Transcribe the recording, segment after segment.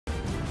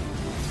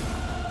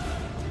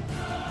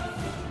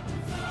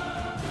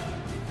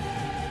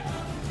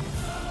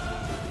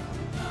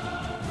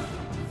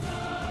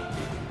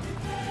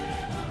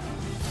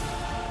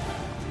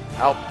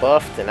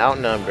Outbuffed and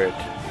outnumbered.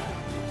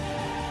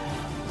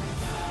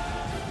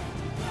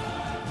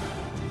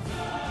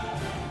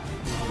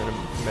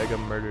 Mega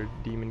murdered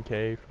Demon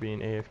K for being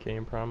AFK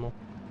in Primal.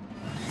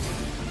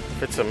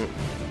 Put some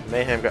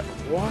mayhem.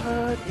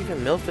 What?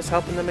 Even MILF is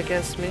helping them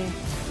against me?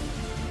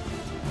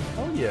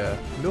 Oh yeah,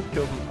 MILF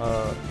killed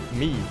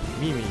me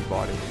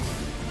bought him.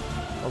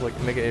 I was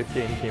like Mega AFK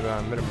and he came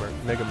out and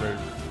Mega murdered.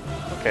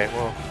 Okay,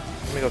 well,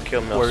 let me go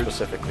kill MILF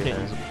specifically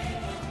then.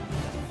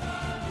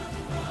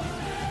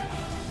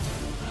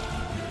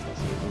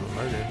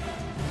 Murder.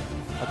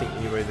 I think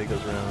anybody that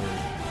goes around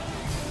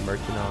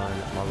murking on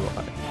Marvel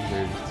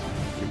users,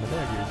 give my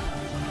daggers.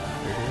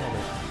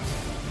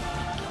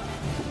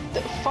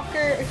 The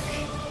fucker,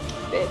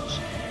 bitch.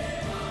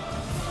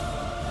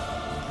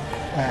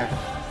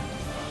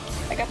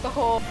 I got the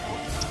whole.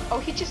 Oh,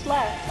 he just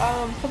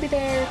left. He'll be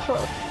there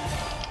shortly.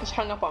 Just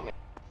hung up on me.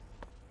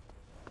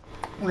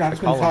 I'm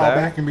just gonna call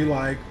back and be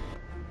like,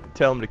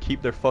 tell them to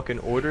keep their fucking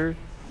order,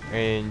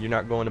 and you're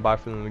not going to buy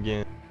from them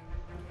again.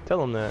 Tell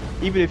them that.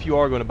 Even if you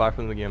are going to buy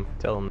from them again,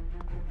 tell them.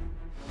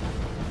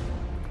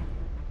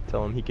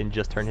 Tell him he can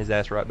just turn his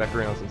ass right back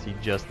around since he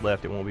just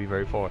left. It won't be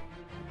very far.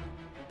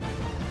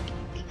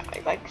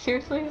 Like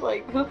seriously,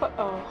 like who?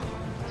 Oh,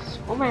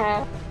 so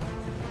mad.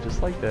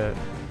 Just like that.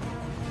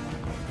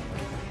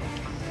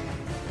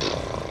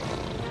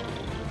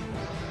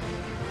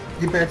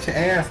 you bet your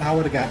ass I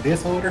would have got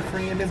this order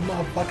free in this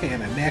motherfucker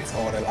and the next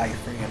order like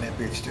free in that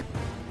bitch too.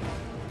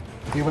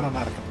 People don't know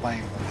how to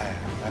complain sometimes.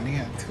 I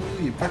mean,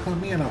 too, you fucking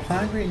with me and I'm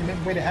hungry and you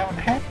never waited an hour and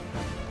a half.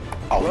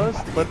 Oh,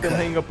 plus, let them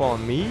hang up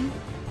on me?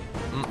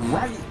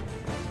 Right.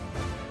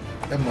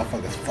 Them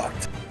motherfuckers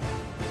fucked.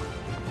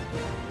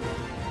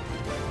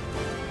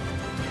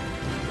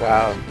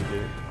 Wow.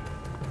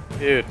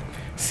 Dude.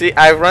 See,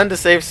 I run to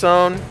safe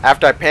zone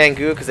after I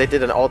Pangu because they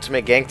did an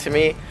ultimate gank to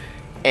me.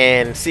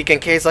 And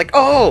CK's like,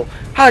 oh,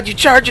 how'd you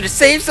charge her to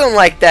safe zone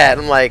like that?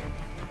 I'm like,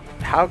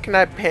 how can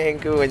I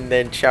Pangu and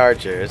then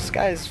charge her? This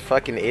guy's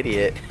fucking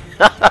idiot.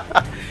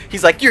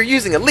 He's like, you're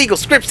using illegal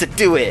scripts to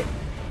do it.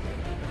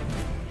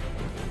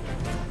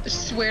 I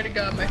swear to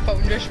God, my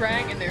phone just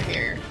rang and they're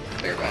here.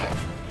 They're back.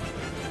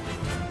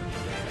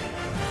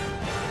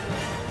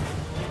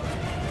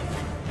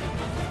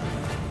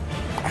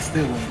 I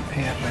still wouldn't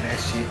pay for that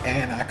shit,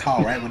 and I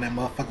called right when that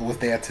motherfucker was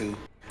there too.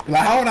 Be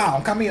like, hold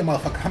on, come here,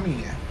 motherfucker, come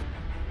here.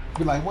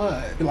 Be like,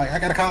 what? Be like, I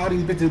gotta call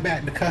these bitches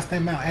back to cuss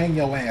them out and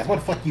your ass. What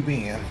the fuck you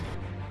been?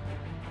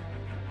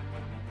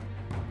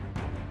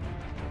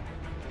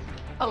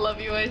 I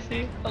love you,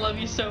 Icy. I love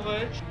you so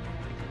much.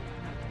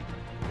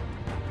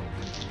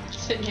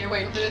 Sitting here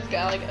waiting for this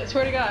guy, like, I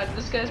swear to God,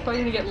 this guy's probably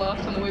gonna get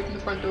lost on the way from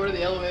the front door to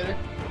the elevator.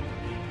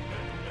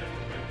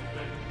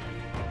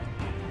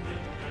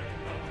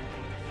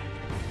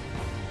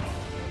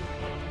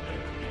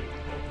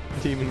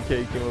 Demon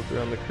K came up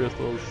around the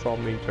crystals, saw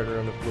me turn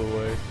around and flew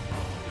away.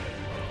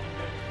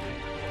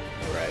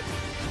 Right.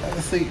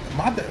 Let's see,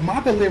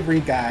 my delivery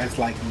guys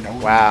like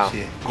know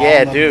shit.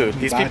 Yeah, dude.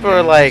 These people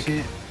are like,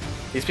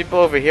 these people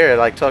over here are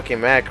like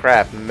talking mad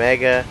crap,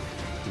 mega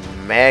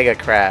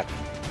crap.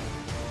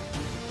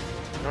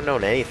 I don't know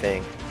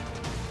anything.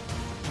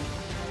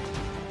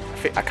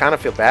 I kind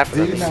of feel bad for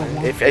them.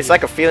 It's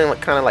like a feeling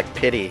like kind of like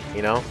pity,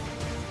 you know?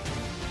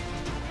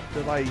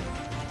 They're like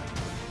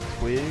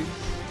twigs,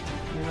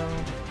 you know?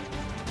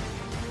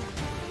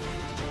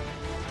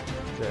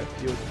 That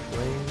feel the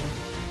flame.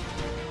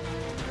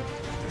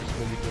 There's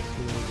gonna be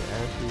consuming the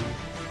ashes.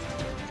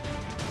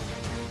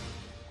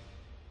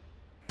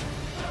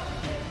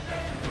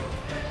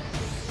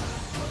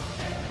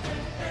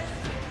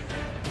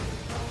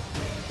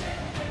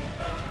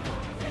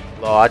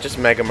 Oh, I just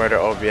mega murder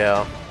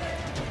OBL.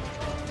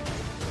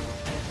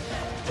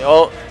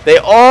 They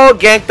all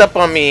ganked up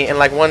on me in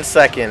like 1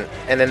 second,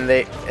 and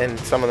then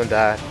some of them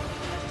died.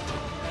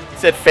 It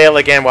said fail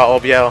again while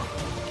OBL.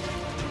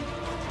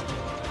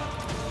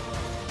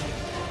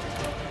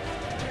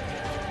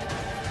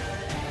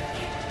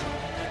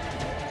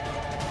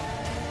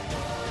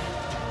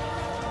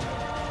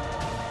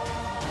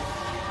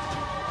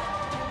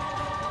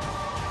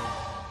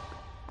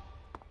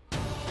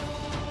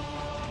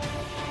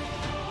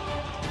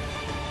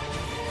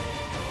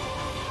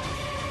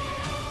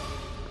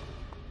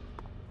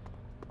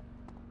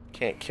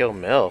 Can't kill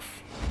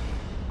MILF.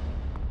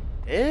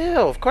 Ew,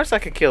 of course I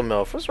could kill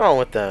MILF. What's wrong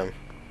with them?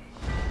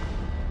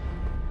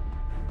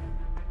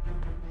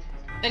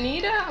 I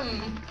need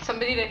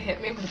somebody to hit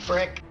me with a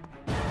brick.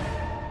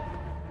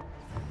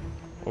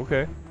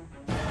 Okay.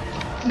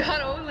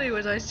 Not only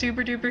was I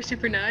super duper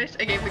super nice,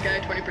 I gave the guy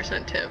a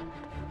 20% tip.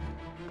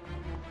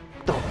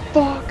 The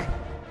fuck?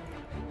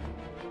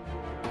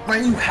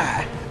 Man, you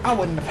high. I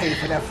wouldn't have paid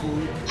for that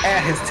food.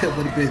 And his tip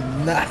would have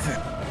been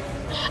nothing.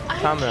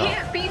 Time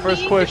out.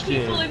 First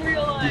question.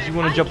 Did you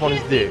want to jump on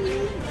his dick?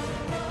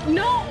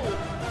 No!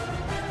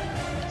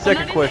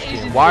 Second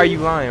question. Why are you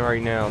lying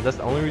right now? That's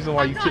the only reason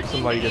why you tip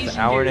somebody that's an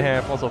hour and a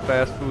half also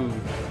fast food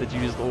that you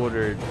just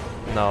ordered.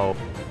 No.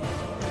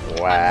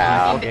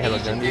 Wow. Okay, hello,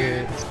 gun.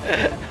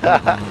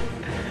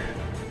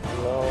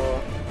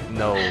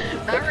 No.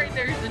 That right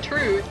there is the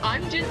truth. I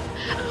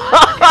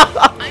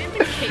am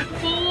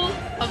incapable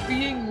of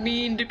being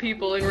mean to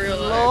people in real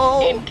life.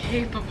 No.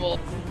 Incapable.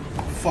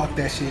 Fuck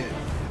that shit.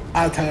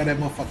 I'll tell that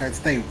motherfucker to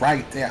stay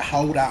right there,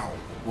 hold on.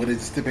 Would have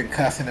just been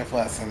cussing and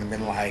fussing and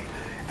been like,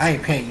 I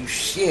ain't paying you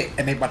shit,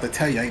 and they about to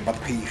tell you I ain't about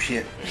to pay you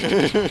shit.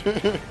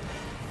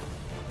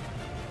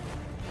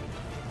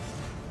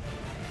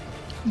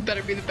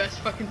 Better be the best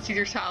fucking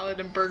Caesar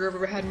salad and burger I've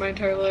ever had in my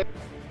entire life.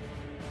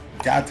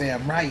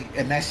 Goddamn right,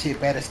 and that shit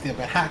better still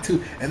been hot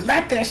too, and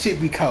let that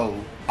shit be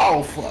cold.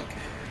 Oh fuck,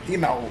 you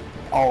know,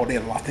 oh they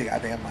lost their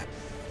goddamn mind.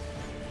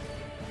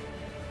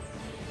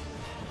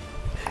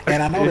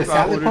 And I know the If I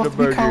salad ordered supposed a to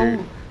be burger-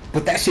 cold,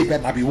 but that shit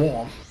better not be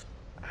warm.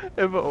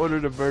 If I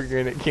ordered a burger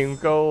and it came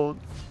cold,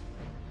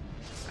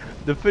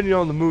 depending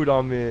on the mood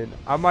I'm in,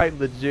 I might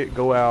legit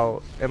go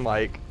out and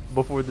like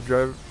before the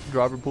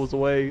driver pulls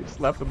away,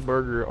 slap the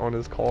burger on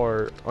his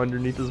car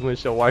underneath his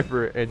windshield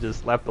wiper and just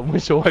slap the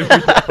windshield wiper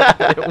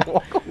down and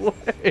walk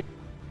away.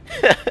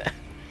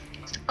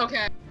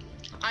 Okay,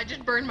 I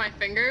just burned my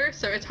finger,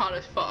 so it's hot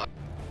as fuck.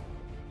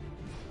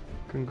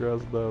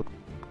 Congrats, though.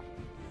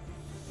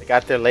 They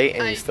got there late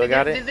and you still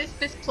got it?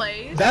 This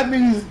plays. That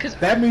means 'Cause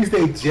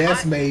they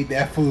just made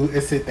that food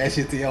and sent that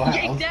shit to your house.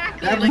 Yeah,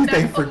 exactly. That Like means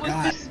they that's what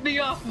forgot. pisses me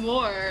off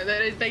more.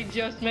 That is, they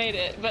just made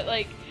it, but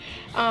like,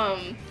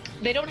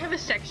 they don't have a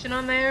section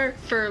on there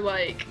for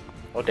like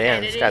Oh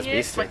damn, this editing guy's it,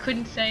 beasted. so I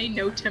couldn't say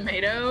no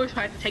tomato, so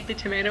I had to take the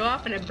tomato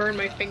off, and I burned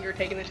my finger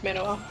taking the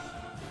tomato off.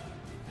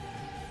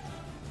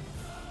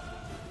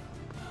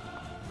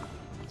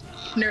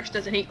 Nurse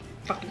doesn't eat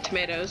fucking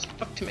tomatoes.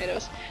 Fuck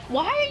tomatoes.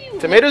 Why are you?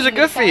 Tomatoes are licking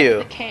the good for side you.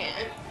 of the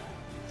can?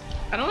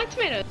 I don't like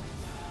tomatoes.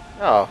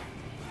 Oh.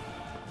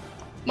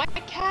 My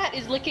cat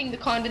is licking the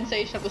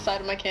condensation of the side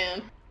of my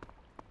can.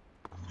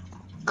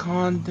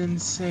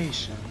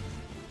 Condensation.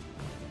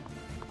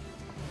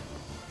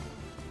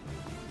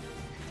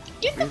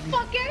 Get the Really?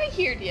 fuck out of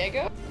here,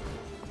 Diego.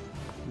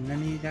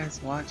 None of you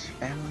guys watch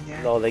Family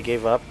Guy? No, they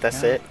gave up.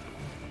 That's No. it.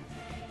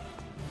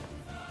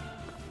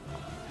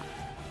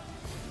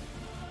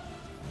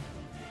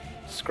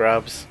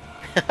 Scrubs.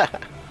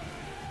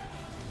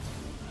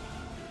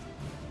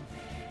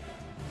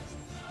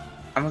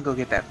 I'm gonna go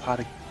get that pot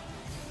of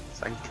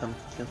so I can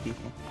kill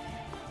people.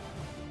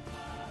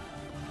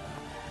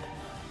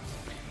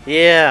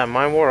 Yeah,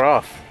 mine wore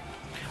off.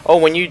 Oh,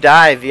 when you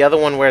die, the other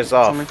one wears It's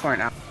only off. for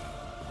an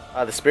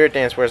hour. The spirit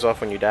dance wears off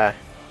when you die.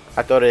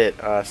 I thought it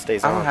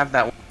stays I on. don't have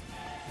that one.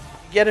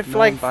 Get it for No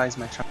like, one buys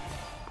my charm.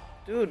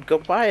 dude, go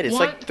buy it. It's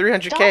What? like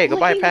 300k. Go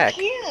buy a Stop pack.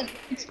 licking the can.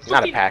 It's Not a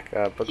fucking- pack, but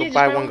Yeah, go just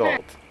buy buy one one pack.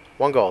 gold.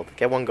 One gold.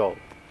 Get one gold.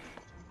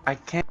 I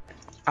can't.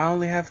 I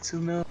only have 2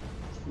 mil.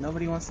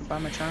 Nobody wants to buy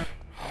my charm.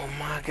 Oh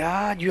my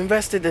god, you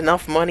invested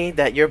enough money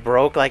that you're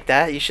broke like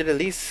that. You should at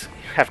least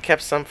have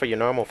kept some for your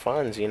normal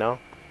funds, you know?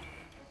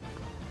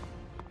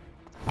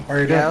 Or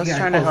Yeah, I was you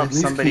gotta trying to post help at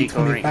least somebody keep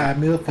go right 25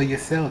 mil for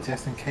yourself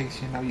just in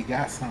case you know you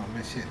got something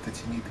and shit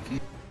that you need to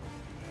keep.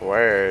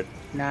 Word.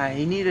 Nah,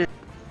 he needed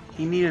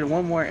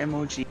one more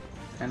emoji,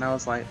 and I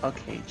was like,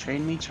 okay,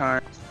 trade me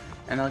charm,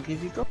 and I'll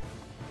give you gold.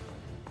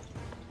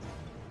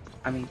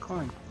 I mean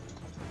coin,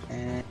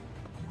 and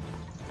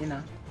you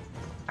know,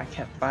 I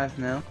kept 5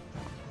 mil,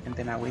 and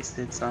then I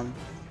wasted some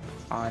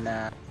on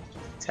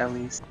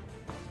tellies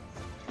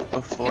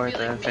before If you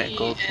the like event me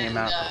gold came and,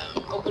 out.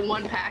 Open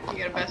one pack, you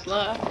get a best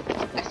luck.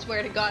 I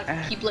swear to God,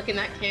 if you keep licking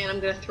that can, I'm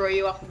gonna throw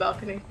you off the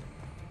balcony.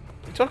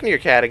 You talking to your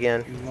cat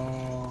again?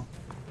 Lol.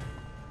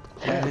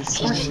 That is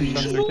Oh, so shit.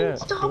 cheesy. Your cat.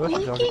 Stop Who else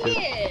you talking licking to?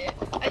 it!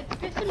 It's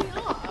pissing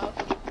me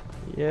off.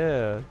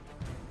 Yeah.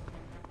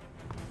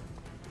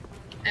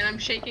 And I'm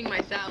shaking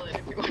my salad,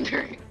 if you're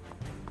wondering.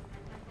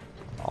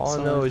 All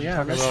So, I know is yeah, you're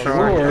talking let's about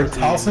try. Or Mark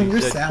tossing Anthony. your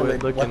You said salad.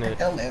 quit What looking the at.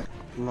 hell? That,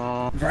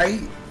 Lol.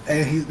 right?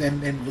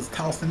 And was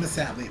tossing the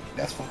salad.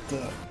 That's fucked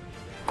up.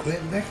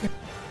 Quit licking.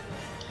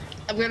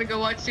 I'm gonna go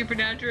watch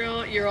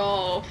Supernatural. You're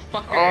all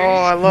fuckers. Oh,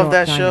 I love North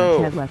that Diamond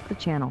show. Ted left the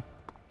channel.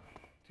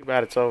 Too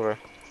bad it's over.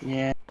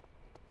 Yeah.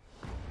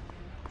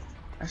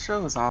 That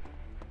show was awesome.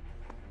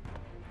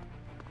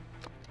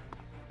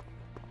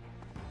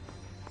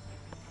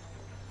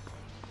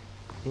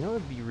 You know,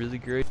 it'd be really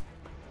great.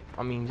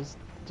 I mean,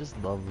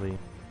 just lovely.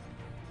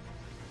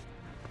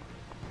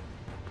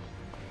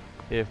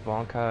 If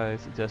Bankai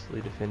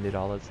successfully defended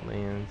all its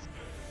lands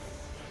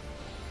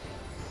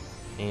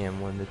and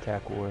won the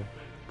attack war.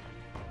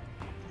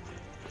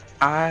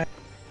 I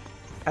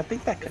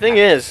think that The could thing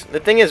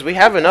happen. is, we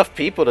have enough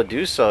people to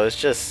do so. It's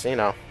just, you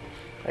know,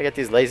 I get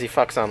these lazy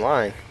fucks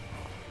online.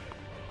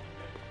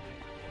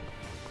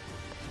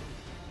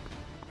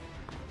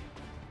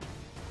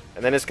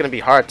 And then it's gonna be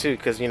hard too,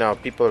 cause you know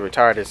people are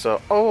retarded.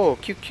 So, oh,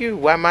 QQ,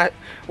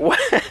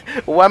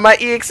 why my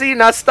EXE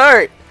not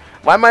start?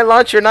 Why my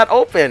launcher not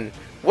open?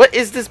 What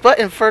is this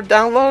button for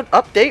download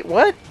update?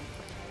 What?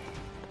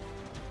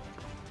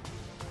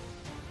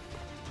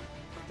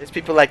 There's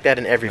people like that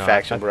in every No,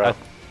 faction, bro.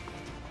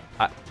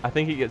 I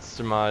think it gets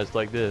surmised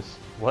like this.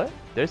 What?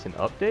 There's an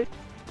update?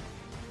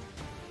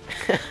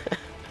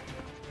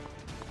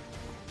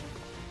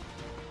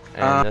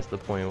 and that's the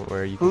point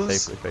where you can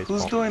safely face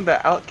Who's palm. doing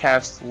the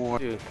Outcast war?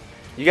 Dude,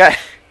 you got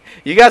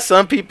you got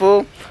some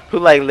people who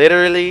like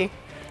literally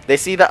they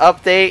see the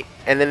update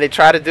and then they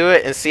try to do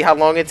it and see how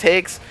long it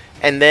takes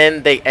and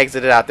then they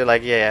exit it out. They're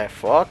like, yeah,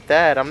 fuck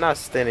that. I'm not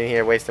standing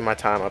here wasting my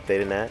time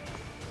updating that.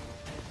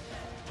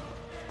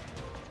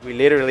 We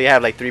literally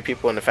have like 3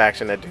 people in the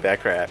faction that do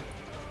that crap.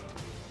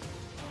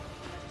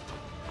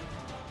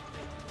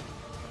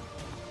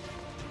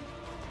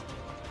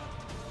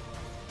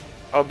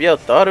 Oh, Biel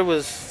thought it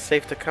was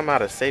safe to come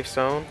out of safe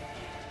zone.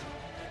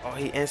 Oh,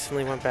 he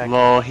instantly went back.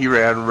 Lol, he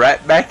ran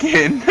right back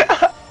in.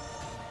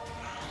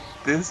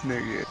 This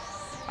nigga.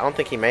 I don't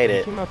think he made He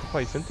it. came out to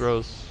fight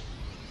Synthros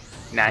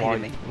Nah, he while,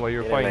 didn't make it. while you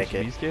were He didn't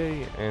fighting make it.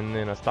 Shibisuke, and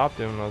then I stopped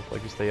him and I was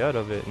like, you stay out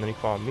of it, and then he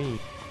fought me.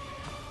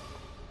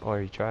 Or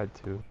he tried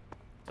to.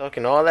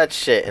 Talking all that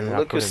shit, and I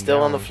look put who's him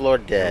still on the down floor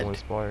in dead. one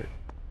spark.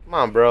 Come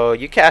on, bro.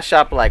 You cash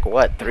up like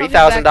what? I'll be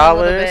back in a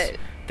little $3,000?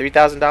 bit.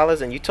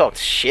 $3,000, and you talked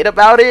shit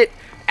about it,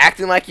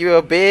 acting like you're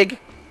a big.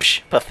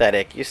 Psh,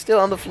 pathetic. You're still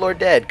on the floor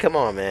dead. Come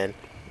on, man.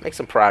 Make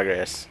some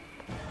progress.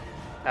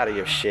 Out of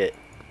your shit.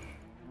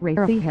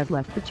 Rarity has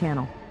left the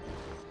channel.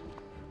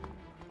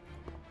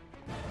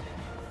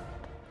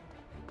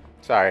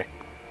 Sorry.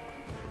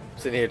 I'm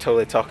sitting here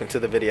totally talking to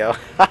the video.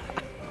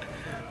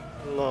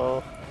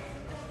 Lol.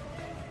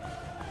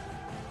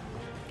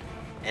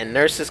 And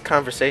Nurse's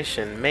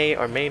conversation may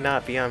or may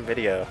not be on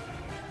video.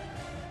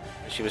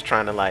 She was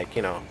trying to, like,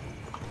 you know,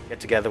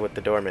 get together with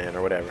the doorman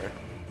or whatever.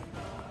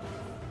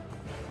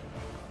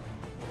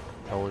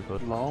 Totally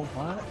good. Lol,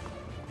 what?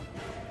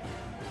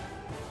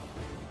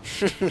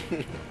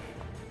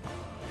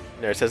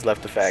 Nurse has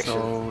left the faction.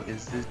 So,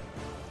 is this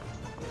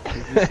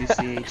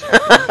UCH?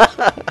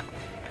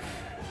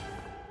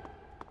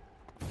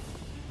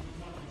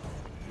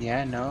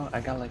 Yeah, no,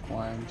 I got like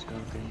 1, 2,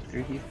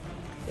 3 people.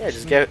 Yeah,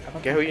 just get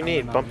who you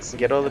need.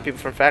 Get all the people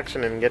from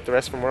faction and get the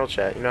rest from World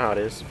Chat. You know how it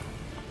is.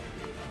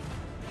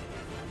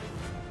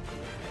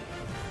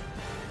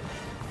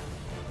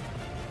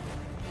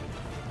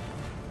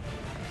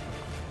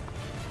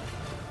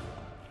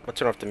 I'll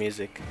turn off the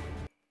music.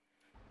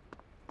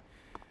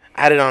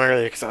 I had it on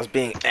earlier because I was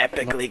being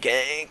epically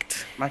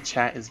ganked. My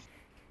chat is.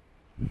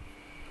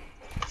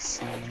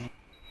 So,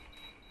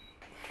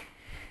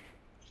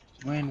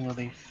 when will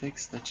they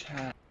fix the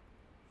chat?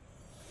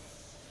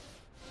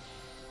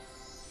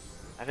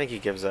 I think he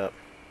gives up.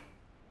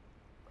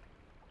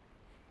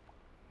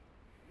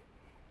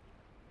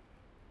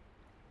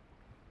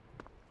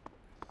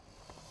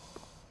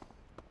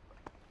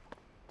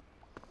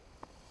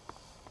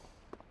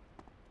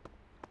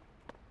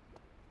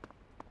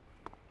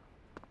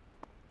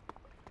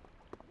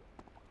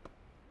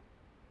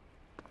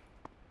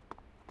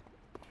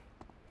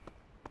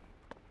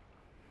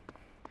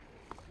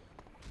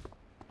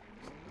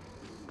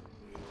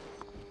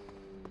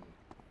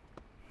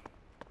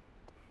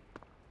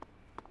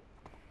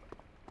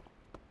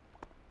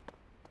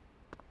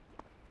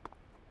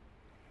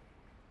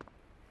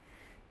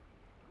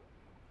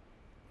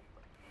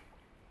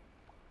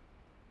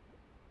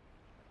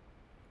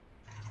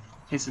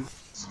 Hasten,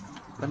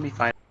 let me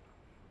find.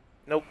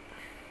 Nope.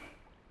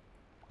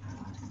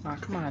 Aw,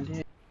 come on,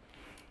 dude.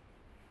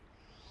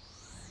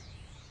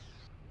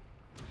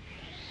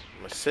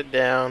 I'm gonna sit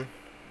down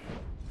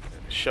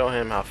and show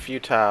him how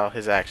futile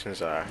his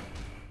actions are.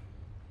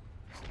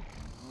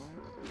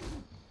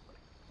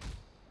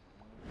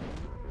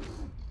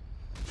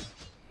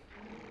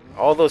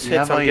 All those You hits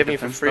have all I'm your giving you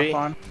for defense free.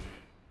 stuff on?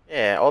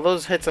 Yeah, all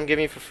those hits I'm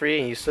giving you for free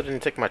and you still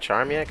didn't take my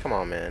charm yet? Come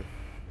on, man.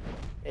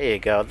 There you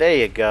go. There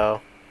you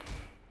go.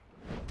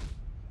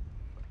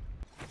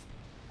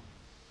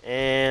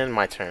 And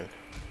my turn.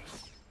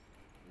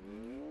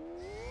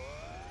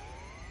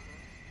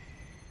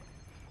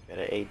 Got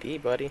an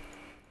AD, buddy.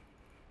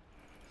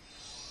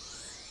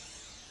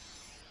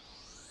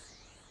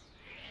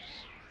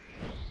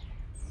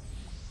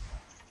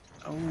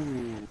 Oh,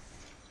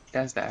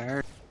 guys, that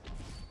hurt.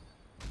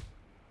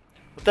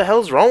 What the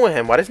hell's wrong with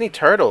him? Why doesn't he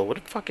turtle? What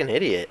a fucking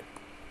idiot.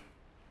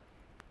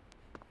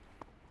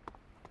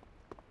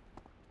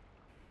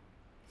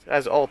 This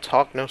guy's all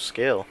talk, no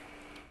skill.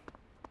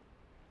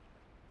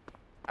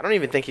 I don't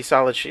even think he's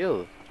solid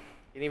shield.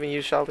 He didn't even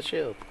use solid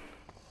shield.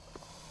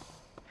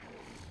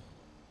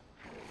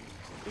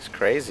 He's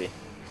crazy.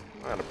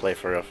 I gotta play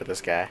for real for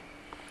this guy.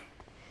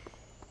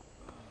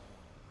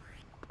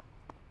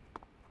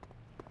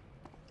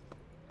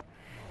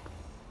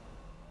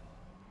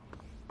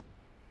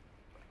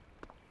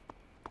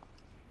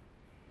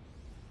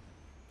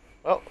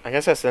 Well, I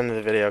guess that's the end of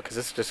the video because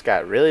this just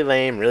got really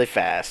lame really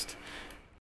fast.